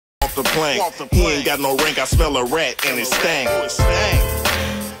the plank. He ain't got no rank, I smell a rat and it stank.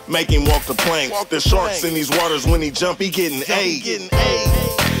 Make him walk the plank. There's sharks in these waters, when he jump, he getting A.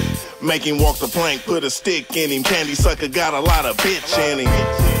 Make him walk the plank, put a stick in him. Candy sucker got a lot of bitch in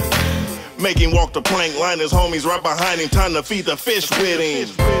him. Make him walk the plank, line his homies right behind him. Time to feed the fish with him.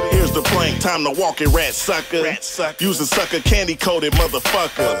 Here's the plank, time to walk it, rat sucker. Use a sucker, candy coated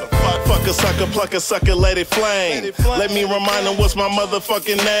motherfucker. Fuck a sucker, pluck a sucker, let it flame. Let me remind him what's my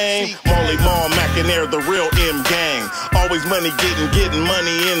motherfucking name. Molly Mall, Mackinaire, the real M gang. Always money getting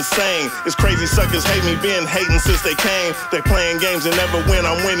money insane. It's crazy suckers hate me, been hating since they came. They playing games and never win,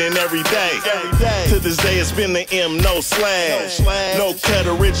 I'm winning every day. To this day it's been the M, no slash. No cut,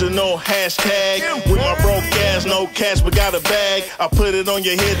 original hashtag. With my broke ass, no cash but got a bag. I put it on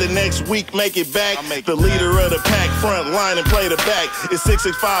your head the next week, make it back. The leader of the pack, front line and play the back. It's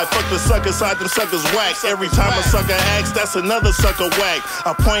 665, fuck the sucker side, them suckers whack. Every time a sucker acts, that's another sucker whack.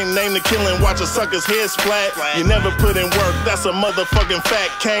 I point name to kill and watch a sucker's head splat. You never put in work, that's a motherfucking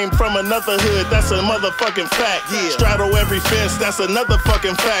fact. Came from another hood, that's a motherfucking fact. Straddle every fence, that's another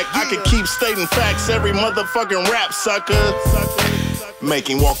fucking fact. I can keep stating facts, every motherfucking rap sucker. Make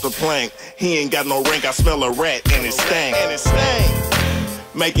him walk the plank. He ain't got no rank, I smell a rat and it stank.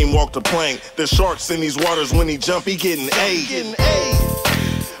 Make him walk the plank. There's sharks in these waters, when he jump, he getting A.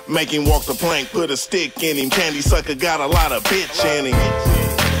 Make him walk the plank, put a stick in him. Candy sucker got a lot of bitch in him.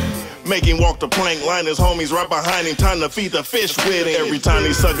 Make him walk the plank, line his homies right behind him. Time to feed the fish with him. Every time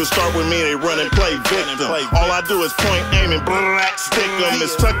these suckers start with me, they run and play victim. All I do is point, aim, and black stick them.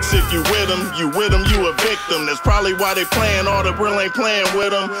 It's tucks if you with them, you a victim. That's probably why they playing, all the real ain't playing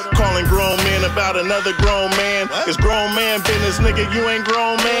with them. Calling grown men about another grown man. It's grown man business, nigga, you ain't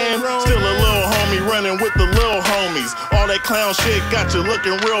grown man. Still a little homie running with the little homies. All that clown shit got you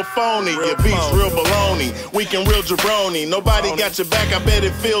looking real phony. Your beats real baloney, weak and real jabroni. Nobody got your back, I bet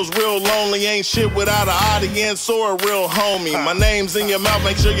it feels real lonely. Ain't shit without an audience or a real homie. My name's in your mouth,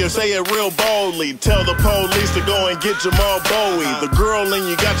 make sure you say it real boldly. Tell the police to go and get Jamal Bowie. The girl in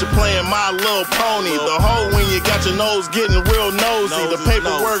you got you playing My Little Pony. The hoe when you got your nose getting real nosy. The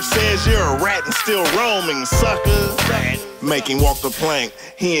paperwork says you're a rat and still roaming, sucker. Make him walk the plank.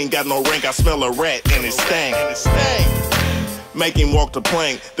 He ain't got no rank, I smell a rat and it stank. Make him walk the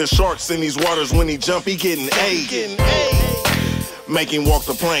plank. There's sharks in these waters, when he jump, he getting A. Make him walk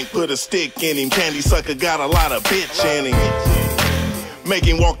the plank, put a stick in him. Candy sucker got a lot of bitch in him. Make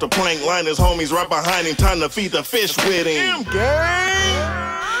him walk the plank, line his homies right behind him. Time to feed the fish with him.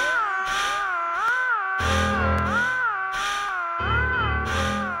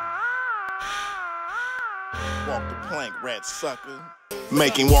 Walk the plank, rat sucker.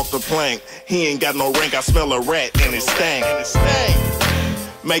 Make him walk the plank. He ain't got no rank, I smell a rat and it stank.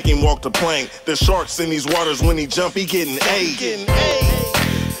 Make him walk the plank. There's sharks in these waters, when he jump, he getting A.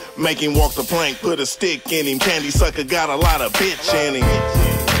 Make him walk the plank, put a stick in him. Candy sucker got a lot of bitch in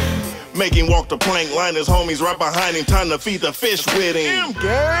him. Make him walk the plank, line his homies right behind him. Time to feed the fish with him.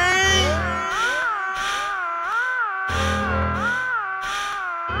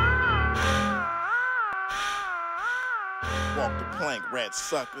 Walk the plank, rat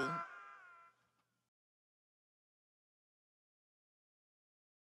sucker.